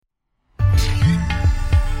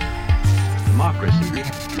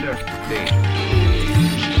Crime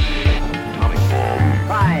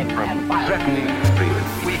and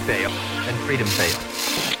violence. We fail, and freedom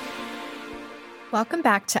fails. Welcome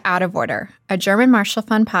back to Out of Order, a German Marshall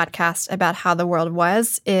Fund podcast about how the world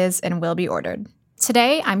was, is, and will be ordered.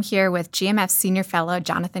 Today, I'm here with GMF Senior Fellow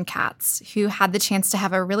Jonathan Katz, who had the chance to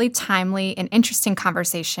have a really timely and interesting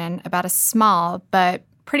conversation about a small but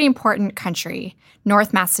pretty important country,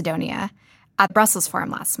 North Macedonia, at the Brussels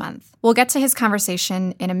Forum last month. We'll get to his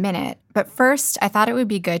conversation in a minute, but first, I thought it would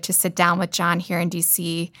be good to sit down with John here in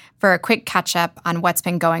DC for a quick catch-up on what's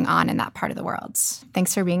been going on in that part of the world.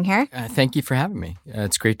 Thanks for being here. Thank you for having me.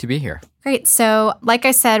 It's great to be here. Great. So, like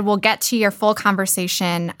I said, we'll get to your full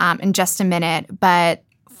conversation in just a minute, but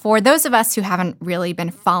for those of us who haven't really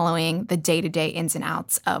been following the day-to-day ins and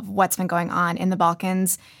outs of what's been going on in the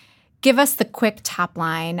Balkans, give us the quick top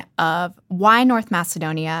line of why North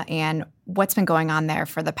Macedonia and what's been going on there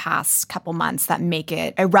for the past couple months that make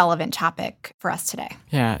it a relevant topic for us today.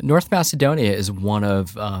 Yeah, North Macedonia is one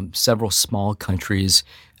of several small countries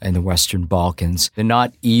in the Western Balkans. They're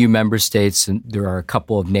not EU member states, and there are a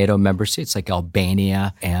couple of NATO member states like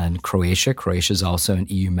Albania and Croatia. Croatia is also an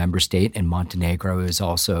EU member state, and Montenegro is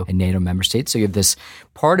also a NATO member state. So you have this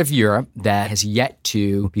part of Europe that has yet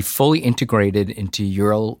to be fully integrated into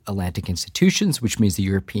Euro-Atlantic institutions, which means the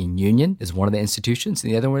European Union is one of the institutions,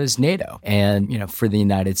 and the other one is NATO. And, for the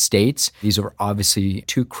United States, these are obviously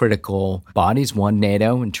two critical bodies. One,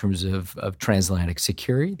 NATO, in terms of transatlantic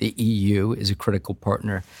security. The EU is a critical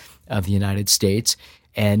partner of the United States.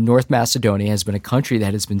 And North Macedonia has been a country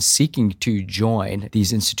that has been seeking to join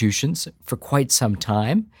these institutions for quite some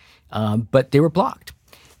time, but they were blocked.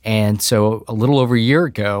 And so a little over a year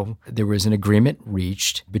ago, there was an agreement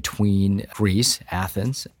reached between Greece,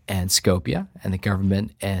 Athens, and Skopje, and the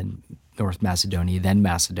government and North Macedonia, then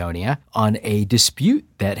Macedonia, on a dispute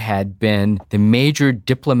that had been the major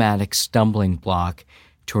diplomatic stumbling block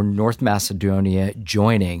toward North Macedonia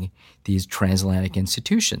joining these transatlantic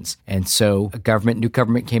institutions. And so new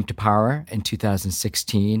government came to power in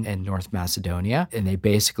 2016 in North Macedonia, and they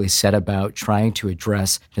basically set about trying to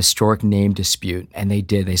address an historic name dispute. And they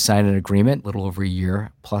did. They signed an agreement a little over a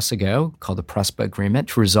year plus ago called the Prespa Agreement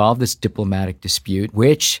to resolve this diplomatic dispute,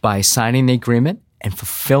 which by signing the agreement and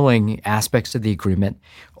fulfilling aspects of the agreement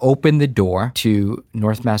opened the door to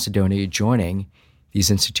North Macedonia joining these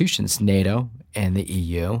institutions, NATO and the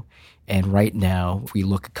EU. And right now, if we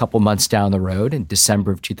look a couple months down the road, in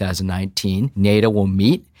December of 2019, NATO will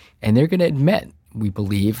meet, and they're going to admit, we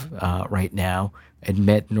believe right now,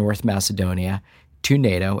 admit North Macedonia to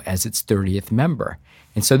NATO as its 30th member.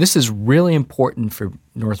 And so this is really important for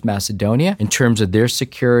North Macedonia in terms of their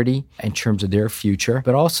security, in terms of their future,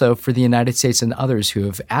 but also for the United States and others who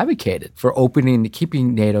have advocated for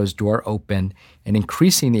keeping NATO's door open and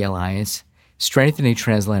increasing the alliance, strengthening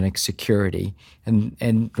transatlantic security.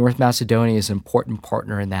 And North Macedonia is an important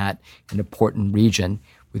partner in that, an important region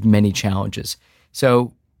with many challenges.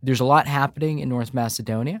 So there's a lot happening in North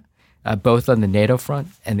Macedonia, both on the NATO front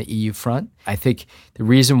and the EU front. I think the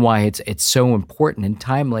reason why it's so important and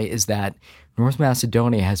timely is that North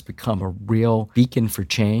Macedonia has become a real beacon for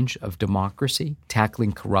change of democracy,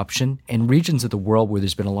 tackling corruption in regions of the world where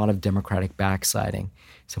there's been a lot of democratic backsliding.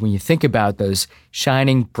 So when you think about those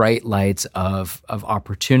shining bright lights of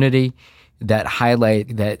opportunity that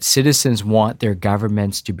highlight that citizens want their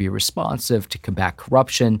governments to be responsive, to combat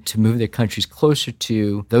corruption, to move their countries closer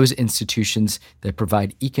to those institutions that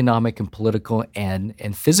provide economic and political and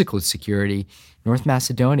physical security, North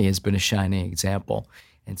Macedonia has been a shining example.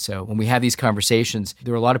 And so when we have these conversations,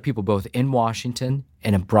 there are a lot of people both in Washington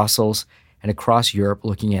and in Brussels and across Europe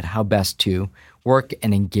looking at how best to work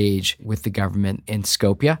and engage with the government in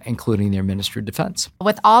Skopje, including their Minister of Defense.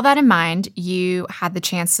 With all that in mind, you had the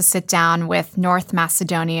chance to sit down with North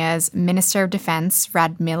Macedonia's Minister of Defense,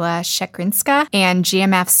 Radmila Shekrinska, and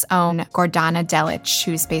GMF's own Gordana Delic,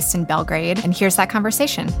 who's based in Belgrade. And here's that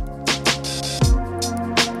conversation.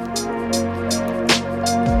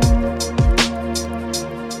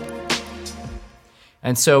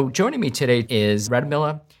 And so joining me today is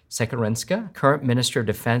Radmila Shekrinska, current Minister of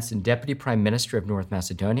Defense and Deputy Prime Minister of North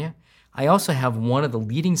Macedonia. I also have one of the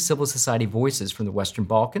leading civil society voices from the Western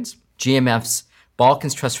Balkans, GMF's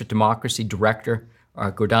Balkans Trust for Democracy Director,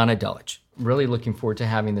 Gordana Delic. Really looking forward to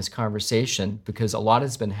having this conversation because a lot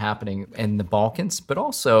has been happening in the Balkans, but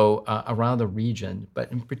also around the region.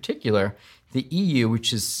 But in particular, the EU, which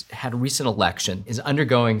has had a recent election, is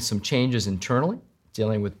undergoing some changes internally,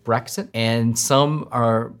 dealing with Brexit, and some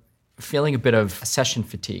are feeling a bit of accession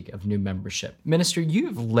fatigue of new membership. Minister,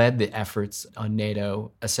 you've led the efforts on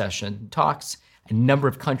NATO accession talks. A number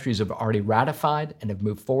of countries have already ratified and have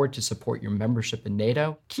moved forward to support your membership in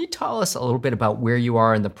NATO. Can you tell us a little bit about where you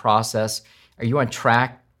are in the process? Are you on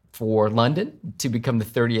track for London to become the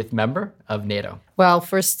 30th member of NATO? Well,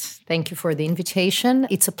 first, thank you for the invitation.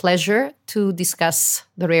 It's a pleasure to discuss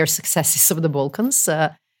the rare successes of the Balkans.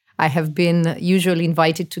 I have been usually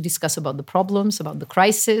invited to discuss about the problems, about the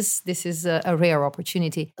crisis. This is a rare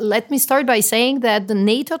opportunity. Let me start by saying that the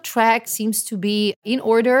NATO track seems to be in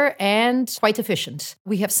order and quite efficient.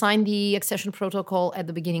 We have signed the accession protocol at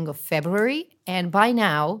the beginning of February, and by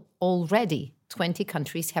now, already 20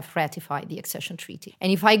 countries have ratified the accession treaty.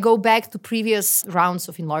 And if I go back to previous rounds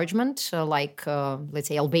of enlargement, let's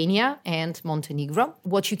say Albania and Montenegro,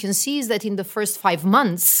 what you can see is that in the first 5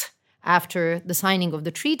 months after the signing of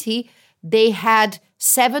the treaty, they had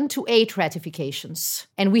 7 to 8 ratifications.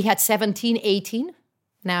 And we had 17, 18,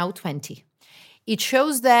 now 20. It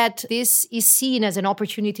shows that this is seen as an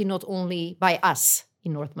opportunity not only by us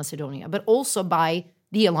in North Macedonia, but also by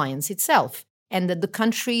the alliance itself. And that the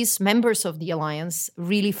countries, members of the alliance,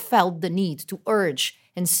 really felt the need to urge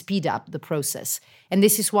and speed up the process. And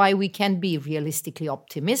this is why we can be realistically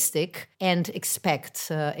optimistic and expect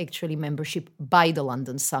actually membership by the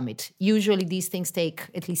London summit. Usually these things take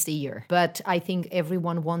at least a year. But I think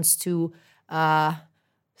everyone wants to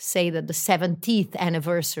say that the 70th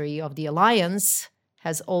anniversary of the alliance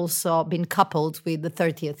has also been coupled with the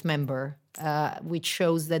 30th member, which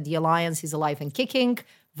shows that the alliance is alive and kicking,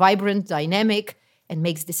 vibrant, dynamic, and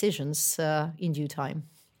makes decisions in due time.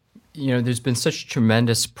 You know, there's been such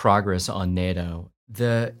tremendous progress on NATO.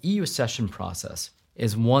 The EU accession process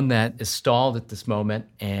is one that is stalled at this moment,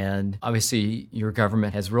 and obviously your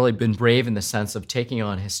government has really been brave in the sense of taking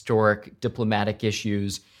on historic diplomatic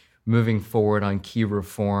issues, moving forward on key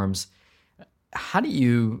reforms. How do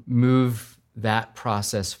you move that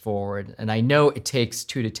process forward? And I know it takes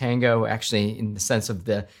two to tango, actually, in the sense of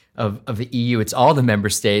the EU. It's all the member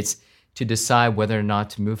states to decide whether or not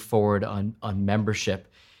to move forward on membership.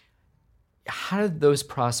 How do those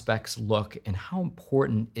prospects look, and how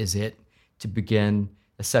important is it to begin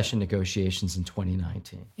accession negotiations in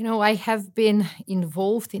 2019? You know, I have been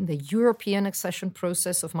involved in the European accession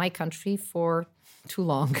process of my country for too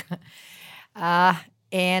long.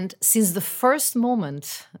 And since the first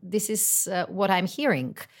moment, this is what I'm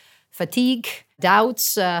hearing. Fatigue,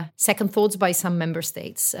 doubts, second thoughts by some member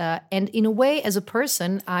states. And in a way, as a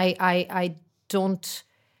person, I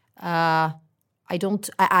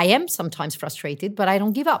am sometimes frustrated, but I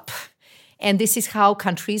don't give up. And this is how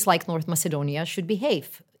countries like North Macedonia should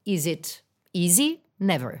behave. Is it easy?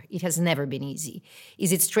 Never. It has never been easy.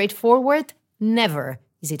 Is it straightforward? Never.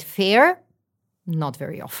 Is it fair? Not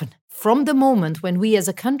very often. From the moment when we as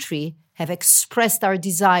a country have expressed our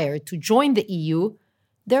desire to join the EU,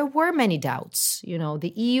 there were many doubts. You know,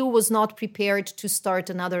 the EU was not prepared to start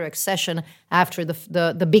another accession after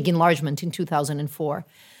the big enlargement in 2004.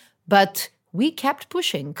 But we kept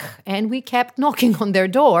pushing and we kept knocking on their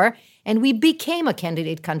door, and we became a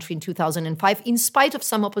candidate country in 2005 in spite of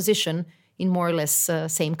some opposition in more or less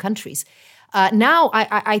same countries. Now,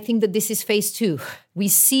 I think that this is phase 2. We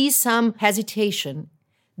see some hesitation.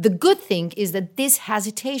 The good thing is that this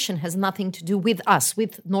hesitation has nothing to do with us,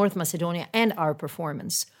 with North Macedonia and our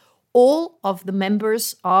performance. All of the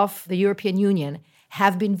members of the European Union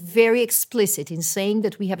have been very explicit in saying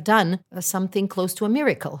that we have done something close to a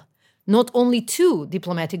miracle. Not only 2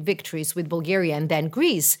 diplomatic victories with Bulgaria and then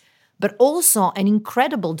Greece, but also an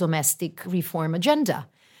incredible domestic reform agenda.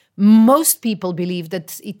 Most people believe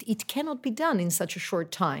that it cannot be done in such a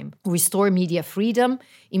short time. Restore media freedom,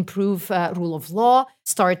 improve rule of law,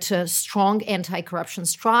 start strong anti-corruption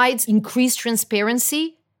strides, increase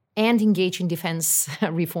transparency, and engage in defense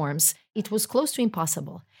reforms. It was close to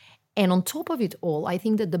impossible. And on top of it all, I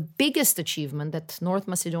think that the biggest achievement that North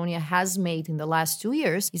Macedonia has made in the last 2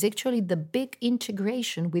 years is actually the big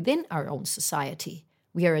integration within our own society.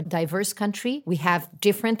 We are a diverse country. We have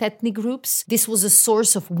different ethnic groups. This was a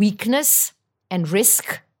source of weakness and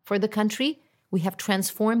risk for the country. We have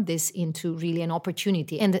transformed this into really an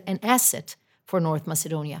opportunity and an asset for North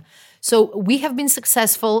Macedonia. So we have been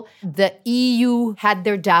successful. The EU had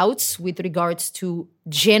their doubts with regards to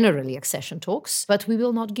generally accession talks, but we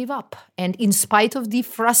will not give up. And in spite of the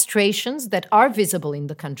frustrations that are visible in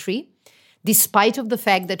the country, despite of the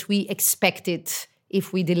fact that we expected,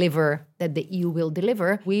 if we deliver, that the EU will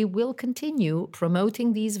deliver, we will continue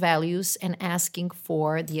promoting these values and asking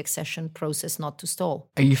for the accession process not to stall.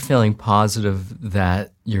 Are you feeling positive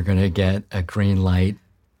that you're going to get a green light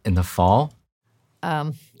in the fall?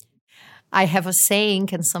 I have a saying,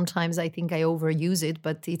 and sometimes I think I overuse it,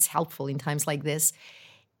 but it's helpful in times like this.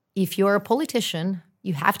 If you're a politician,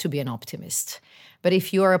 you have to be an optimist. But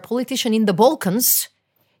if you're a politician in the Balkans,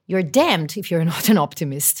 you're damned if you're not an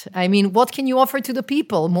optimist. I mean, what can you offer to the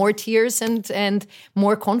people? More tears and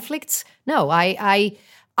more conflicts? No, I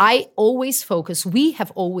always focus, we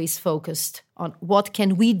have always focused on what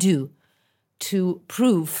can we do to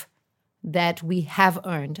prove that we have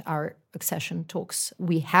earned our accession talks.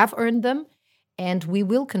 We have earned them, and we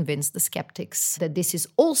will convince the skeptics that this is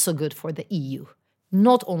also good for the EU,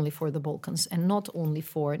 not only for the Balkans and not only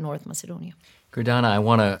for North Macedonia. Gordana, I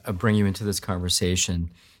want to bring you into this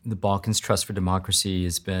conversation. The Balkans Trust for Democracy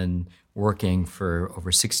has been working for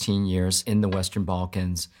over 16 years in the Western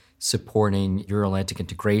Balkans, supporting Euro-Atlantic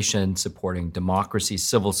integration, supporting democracy,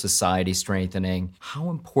 civil society strengthening.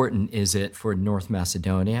 How important is it for North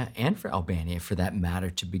Macedonia and for Albania, for that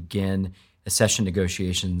matter, to begin accession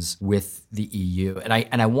negotiations with the EU?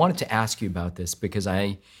 And I wanted to ask you about this because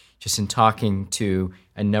just in talking to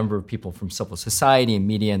a number of people from civil society and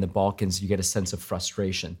media in the Balkans, you get a sense of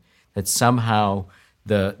frustration that somehow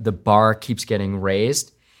the bar keeps getting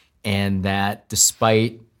raised, and that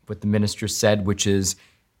despite what the minister said, which is,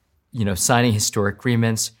 signing historic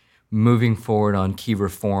agreements, moving forward on key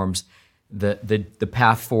reforms, the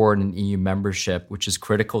path forward in EU membership, which is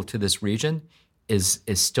critical to this region, is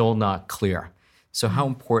still not clear. So how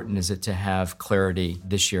important is it to have clarity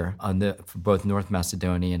this year for both North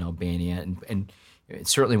Macedonia and Albania? And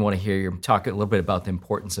certainly want to hear you talk a little bit about the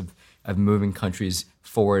importance of moving countries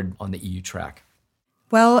forward on the EU track.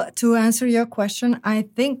 Well, to answer your question, I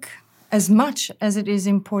think as much as it is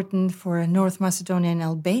important for North Macedonia and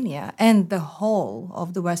Albania and the whole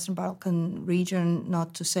of the Western Balkan region,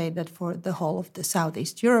 not to say that for the whole of the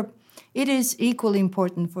Southeast Europe, it is equally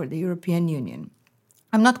important for the European Union.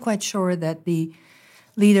 I'm not quite sure that the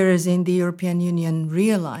leaders in the European Union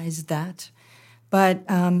realize that, but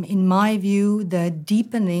in my view, the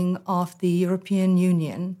deepening of the European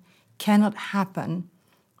Union cannot happen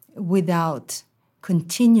without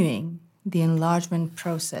continuing the enlargement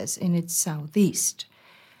process in its southeast,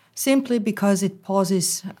 simply because it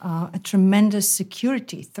poses a tremendous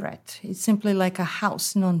security threat. It's simply like a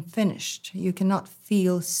house non-finished. You cannot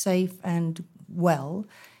feel safe and well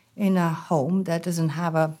in a home that doesn't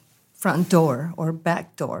have a front door or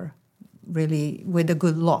back door, really, with a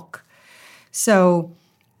good lock. So,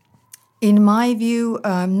 in my view,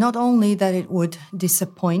 not only that it would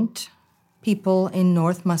disappoint people in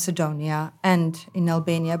North Macedonia and in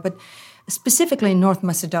Albania, but specifically in North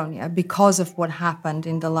Macedonia, because of what happened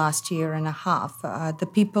in the last year and a half. The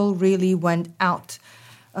people really went out,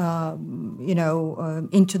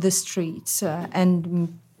 into the streets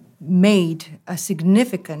and made a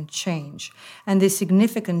significant change. And this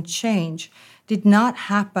significant change did not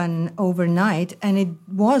happen overnight, and it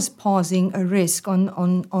was posing a risk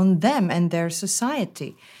on them and their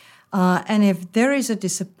society. And if there is a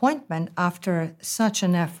disappointment after such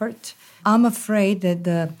an effort, I'm afraid that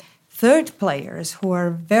the third players who are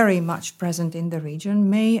very much present in the region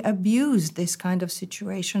may abuse this kind of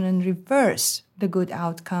situation and reverse the good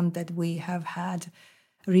outcome that we have had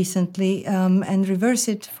recently and reverse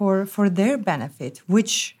it for their benefit,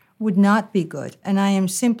 which would not be good. And I am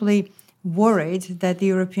simply worried that the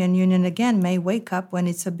European Union again may wake up when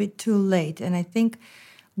it's a bit too late. And I think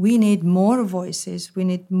we need more voices. We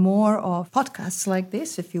need more of podcasts like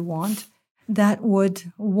this, if you want, that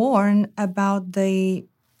would warn about the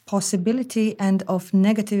possibility and of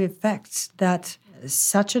negative effects that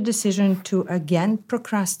such a decision to again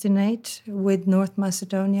procrastinate with North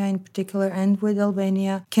Macedonia in particular and with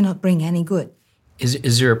Albania cannot bring any good.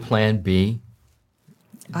 Is there a plan B?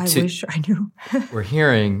 I wish I knew. We're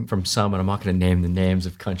hearing from some, and I'm not going to name the names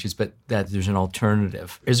of countries, but that there's an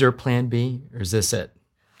alternative. Is there a plan B, or is this it?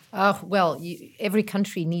 Every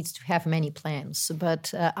country needs to have many plans,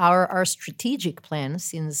 but our strategic plan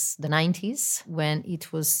since the 90s, when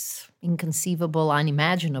it was inconceivable,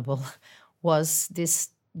 unimaginable, was this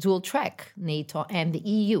dual track, NATO and the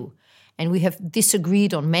EU. And we have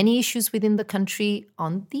disagreed on many issues within the country.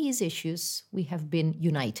 On these issues, we have been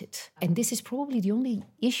united. And this is probably the only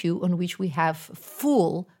issue on which we have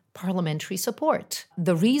full parliamentary support.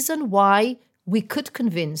 The reason why we could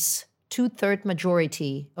convince 2/3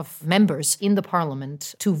 majority of members in the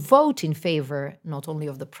parliament to vote in favor not only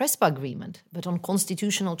of the Prespa agreement, but on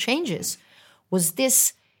constitutional changes, was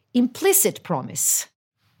this implicit promise.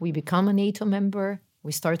 We become a NATO member,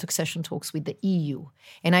 we start accession talks with the EU.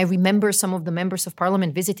 And I remember some of the members of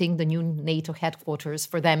parliament visiting the new NATO headquarters.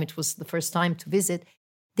 For them, it was the first time to visit.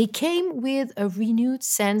 They came with a renewed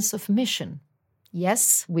sense of mission.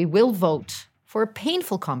 Yes, we will vote for a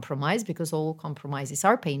painful compromise, because all compromises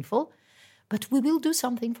are painful, but we will do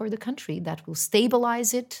something for the country that will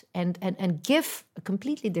stabilize it and give a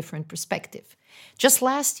completely different perspective. Just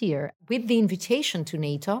last year, with the invitation to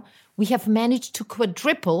NATO, we have managed to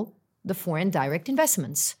quadruple the foreign direct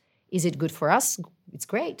investments. Is it good for us? It's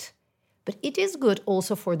great. But it is good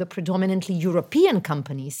also for the predominantly European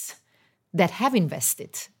companies that have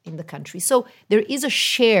invested in the country. So there is a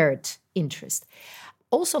shared interest.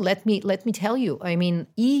 Also, let me tell you, I mean,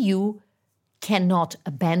 EU cannot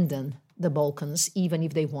abandon the Balkans even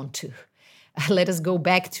if they want to. Let us go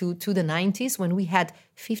back to the 90s when we had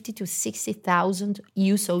 50 to 60,000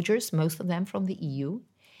 EU soldiers, most of them from the EU.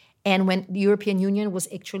 And when the European Union was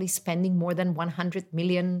actually spending more than $100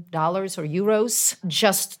 million or euros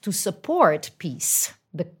just to support peace.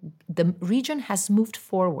 The region has moved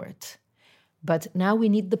forward. But now we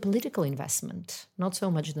need the political investment, not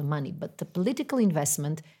so much the money, but the political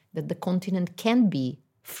investment that the continent can be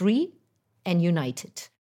free and united.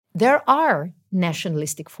 There are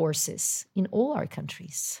nationalistic forces in all our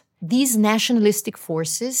countries. These nationalistic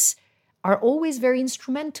forces are always very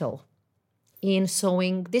instrumental in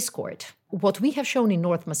sowing discord. What we have shown in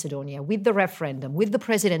North Macedonia with the referendum, with the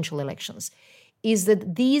presidential elections, is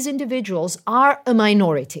that these individuals are a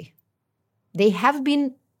minority. They have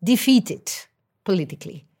been defeated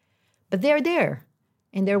politically, but they're there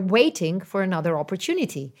and they're waiting for another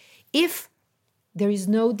opportunity. If there is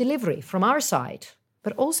no delivery from our side,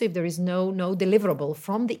 but also if there is no deliverable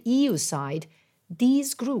from the EU side,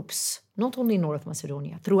 these groups, not only North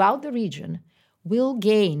Macedonia, throughout the region, will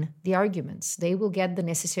gain the arguments. They will get the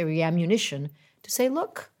necessary ammunition to say,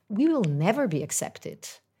 look, we will never be accepted.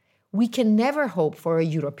 We can never hope for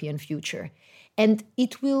a European future. And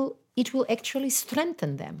it will actually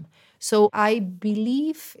strengthen them. So I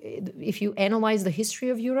believe if you analyze the history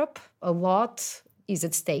of Europe, a lot is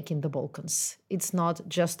at stake in the Balkans. It's not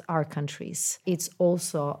just our countries. It's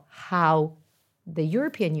also how the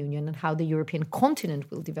European Union and how the European continent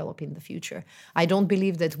will develop in the future. I don't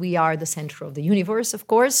believe that we are the center of the universe, of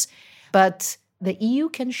course, but the EU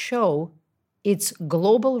can show its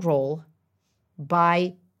global role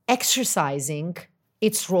by exercising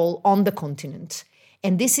its role on the continent.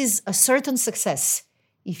 And this is a certain success.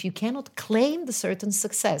 If you cannot claim the certain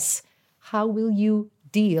success, how will you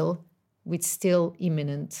deal with still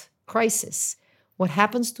imminent crisis? What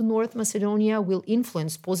happens to North Macedonia will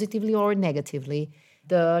influence positively or negatively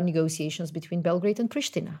the negotiations between Belgrade and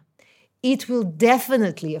Pristina. It will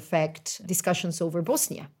definitely affect discussions over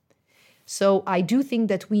Bosnia. So I do think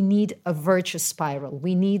that we need a virtuous spiral.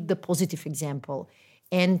 We need the positive example.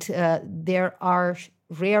 And there are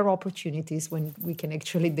rare opportunities when we can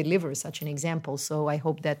actually deliver such an example. So I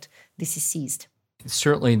hope that this is seized.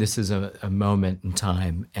 Certainly, this is a moment in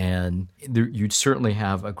time, and you certainly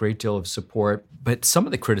have a great deal of support. But some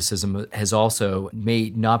of the criticism has also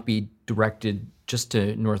may not be directed just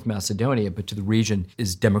to North Macedonia, but to the region,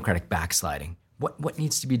 is democratic backsliding. What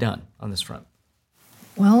needs to be done on this front?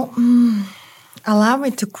 Well, allow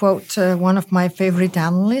me to quote one of my favorite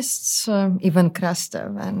analysts, Ivan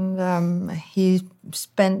Krastev, and he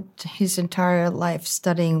spent his entire life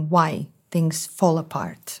studying why things fall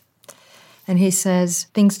apart. And he says,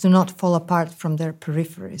 things do not fall apart from their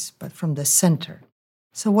peripheries, but from the center.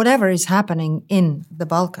 So whatever is happening in the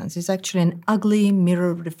Balkans is actually an ugly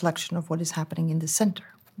mirror reflection of what is happening in the center,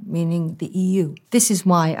 meaning the EU. This is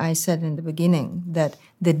why I said in the beginning that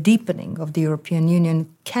the deepening of the European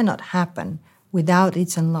Union cannot happen without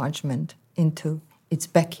its enlargement into its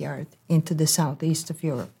backyard, into the southeast of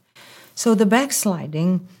Europe. So the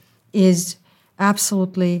backsliding is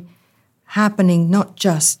absolutely happening not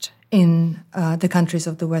just in the countries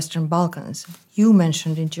of the Western Balkans. You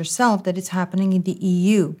mentioned it yourself that it's happening in the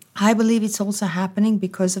EU. I believe it's also happening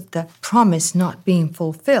because of the promise not being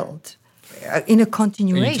fulfilled in a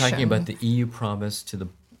continuation. Are you talking about the EU promise to the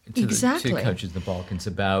two countries of the Balkans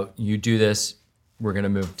about you do this, we're going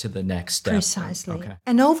to move to the next step? Precisely. Okay.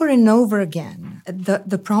 And over again,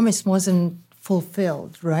 the promise wasn't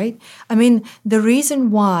fulfilled, right? I mean, the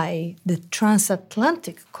reason why the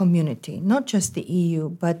transatlantic community, not just the EU,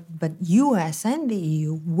 but US and the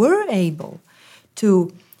EU, were able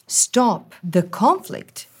to stop the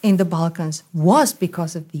conflict in the Balkans was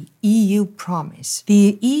because of the EU promise.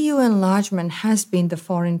 The EU enlargement has been the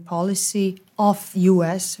foreign policy of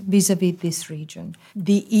US vis-a-vis this region.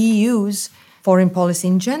 The EU's foreign policy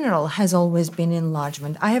in general has always been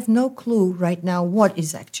enlargement. I have no clue right now what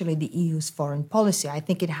is actually the EU's foreign policy. I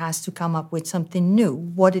think it has to come up with something new.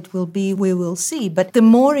 What it will be, we will see. But the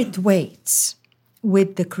more it waits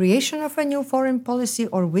with the creation of a new foreign policy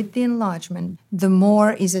or with the enlargement, the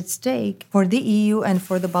more is at stake for the EU and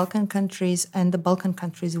for the Balkan countries, and the Balkan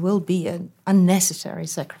countries will be an unnecessary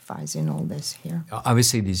sacrifice in all this here.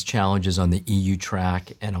 Obviously, these challenges on the EU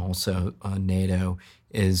track and also on NATO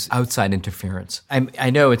is outside interference. I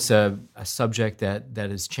know it's a subject that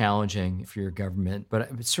is challenging for your government, but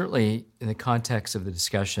certainly in the context of the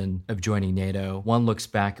discussion of joining NATO, one looks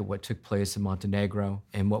back at what took place in Montenegro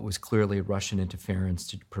and what was clearly Russian interference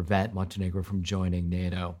to prevent Montenegro from joining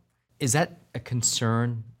NATO. Is that a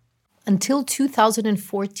concern? Until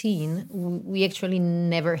 2014, we actually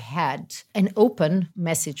never had an open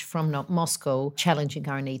message from Moscow challenging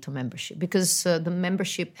our NATO membership, because the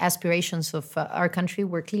membership aspirations of our country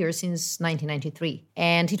were clear since 1993.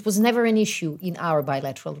 And it was never an issue in our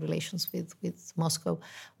bilateral relations with Moscow,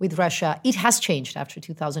 with Russia. It has changed after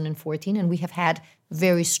 2014, and we have had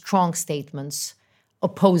very strong statements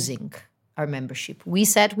opposing our membership. We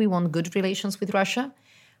said we want good relations with Russia,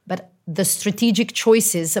 but the strategic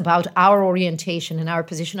choices about our orientation and our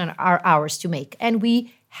position are ours to make. And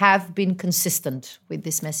we have been consistent with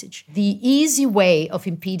this message. The easy way of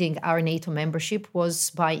impeding our NATO membership was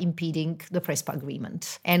by impeding the Prespa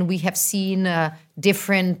agreement. And we have seen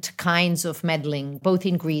different kinds of meddling, both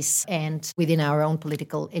in Greece and within our own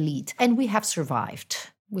political elite. And we have survived.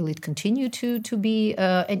 Will it continue to be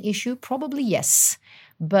an issue? Probably yes.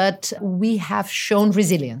 But we have shown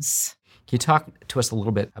resilience. Can you talk to us a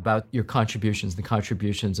little bit about your contributions, the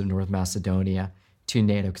contributions of North Macedonia to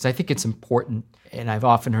NATO? Because I think it's important, and I've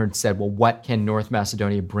often heard said, well, what can North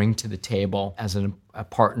Macedonia bring to the table as a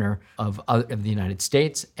partner of the United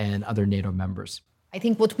States and other NATO members? I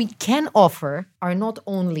think what we can offer are not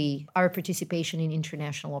only our participation in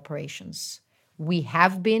international operations. We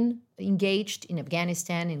have been engaged in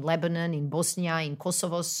Afghanistan, in Lebanon, in Bosnia, in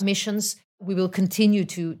Kosovo's missions. We will continue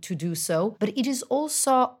to do so. But it is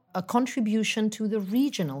also a contribution to the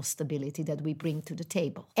regional stability that we bring to the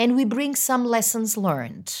table. And we bring some lessons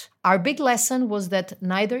learned. Our big lesson was that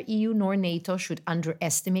neither EU nor NATO should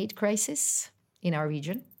underestimate crisis in our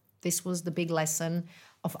region. This was the big lesson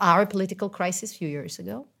of our political crisis a few years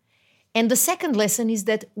ago. And the second lesson is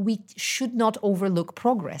that we should not overlook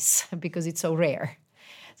progress because it's so rare.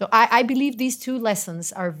 So I believe these two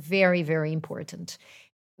lessons are very, very important.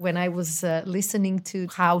 When I was listening to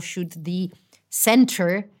how should the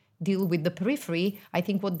center deal with the periphery, I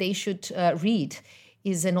think what they should read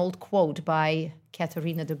is an old quote by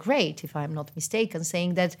Catherine the Great, if I'm not mistaken,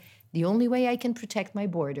 saying that the only way I can protect my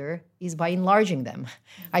border is by enlarging them.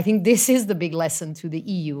 I think this is the big lesson to the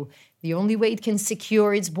EU. The only way it can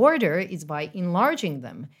secure its border is by enlarging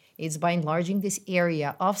them. It's by enlarging this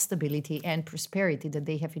area of stability and prosperity that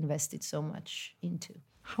they have invested so much into.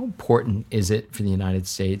 How important is it for the United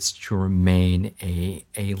States to remain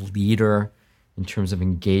a leader in terms of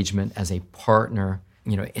engagement as a partner,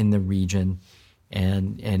 in the region?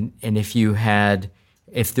 And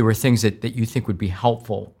if there were things that you think would be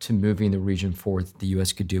helpful to moving the region forward that the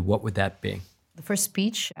U.S. could do, what would that be? The first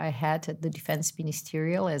speech I had at the Defense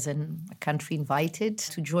Ministerial as a country invited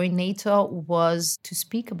to join NATO was to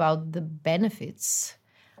speak about the benefits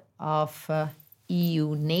of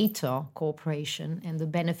EU-NATO cooperation and the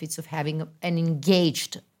benefits of having an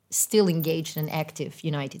still engaged and active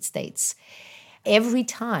United States. Every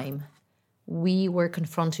time we were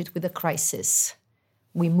confronted with a crisis,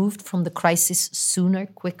 we moved from the crisis sooner,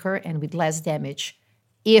 quicker, and with less damage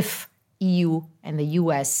if EU and the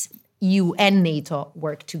US, EU and NATO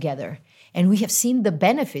work together. And we have seen the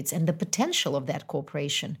benefits and the potential of that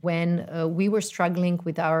cooperation. When we were struggling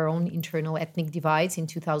with our own internal ethnic divides in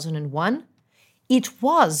 2001, it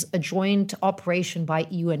was a joint operation by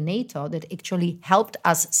EU and NATO that actually helped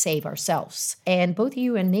us save ourselves. And both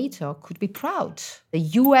EU and NATO could be proud. The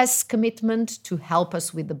US commitment to help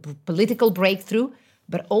us with the political breakthrough,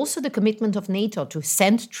 but also the commitment of NATO to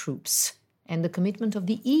send troops and the commitment of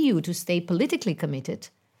the EU to stay politically committed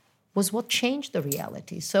was what changed the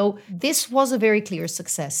reality. So this was a very clear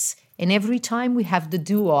success. And every time we have the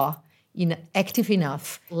duo active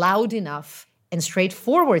enough, loud enough, and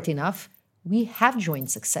straightforward enough, we have joint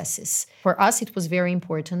successes. For us, it was very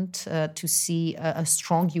important to see a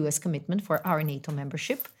strong US commitment for our NATO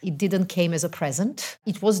membership. It didn't come as a present.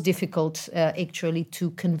 It was difficult, actually,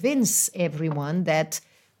 to convince everyone that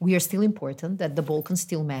we are still important, that the Balkans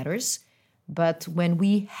still matters. But when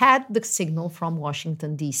we had the signal from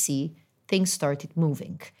Washington, D.C., things started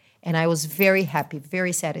moving. And I was very happy,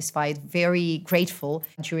 very satisfied, very grateful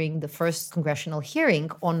during the first congressional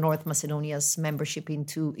hearing on North Macedonia's membership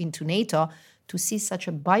into NATO to see such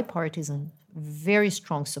a bipartisan, very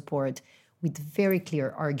strong support with very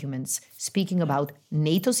clear arguments, speaking about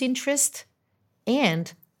NATO's interest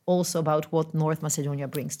and also about what North Macedonia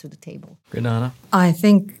brings to the table. Gordana? I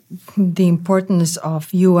think the importance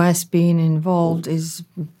of U.S. being involved is,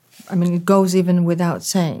 it goes even without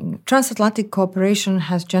saying. Transatlantic cooperation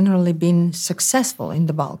has generally been successful in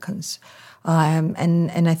the Balkans.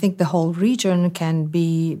 And I think the whole region can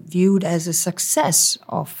be viewed as a success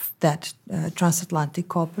of that transatlantic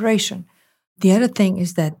cooperation. The other thing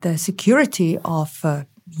is that the security of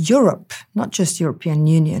Europe, not just European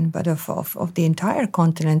Union, but of the entire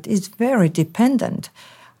continent, is very dependent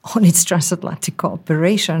on its transatlantic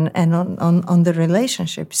cooperation and on the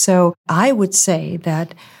relationship. So I would say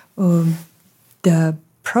that the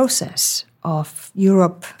process of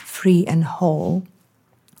Europe free and whole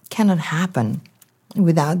cannot happen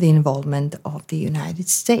without the involvement of the United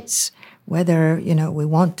States, whether we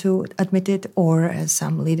want to admit it or, as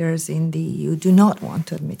some leaders in the EU do not want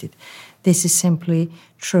to admit it. This is simply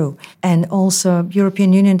true. And also,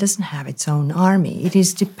 European Union doesn't have its own army. It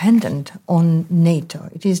is dependent on NATO.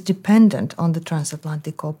 It is dependent on the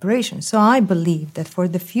transatlantic cooperation. So I believe that for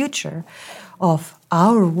the future of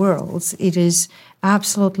our worlds, it is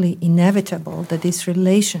absolutely inevitable that this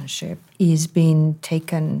relationship is being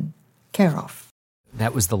taken care of.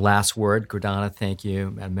 That was the last word. Gordana, thank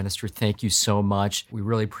you. Madam Minister, thank you so much. We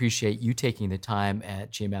really appreciate you taking the time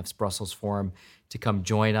at GMF's Brussels Forum to come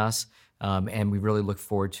join us. And we really look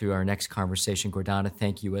forward to our next conversation. Gordana,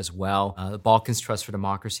 thank you as well. The Balkans Trust for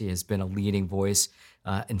Democracy has been a leading voice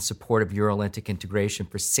in support of Euro-Atlantic integration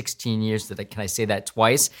for 16 years. Can I say that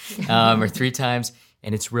twice or 3 times?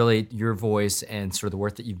 And it's really your voice and sort of the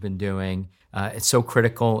work that you've been doing. It's so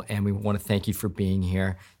critical, and we want to thank you for being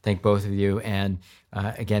here. Thank both of you. And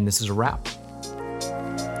again, this is a wrap.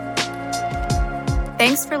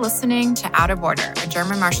 Thanks for listening to Out of Order, a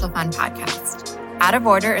German Marshall Fund podcast. Out of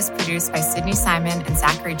Order is produced by Sydney Simon and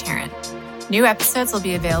Zachary Tarrant. New episodes will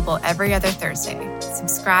be available every other Thursday.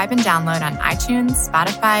 Subscribe and download on iTunes,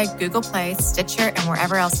 Spotify, Google Play, Stitcher, and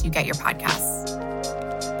wherever else you get your podcasts.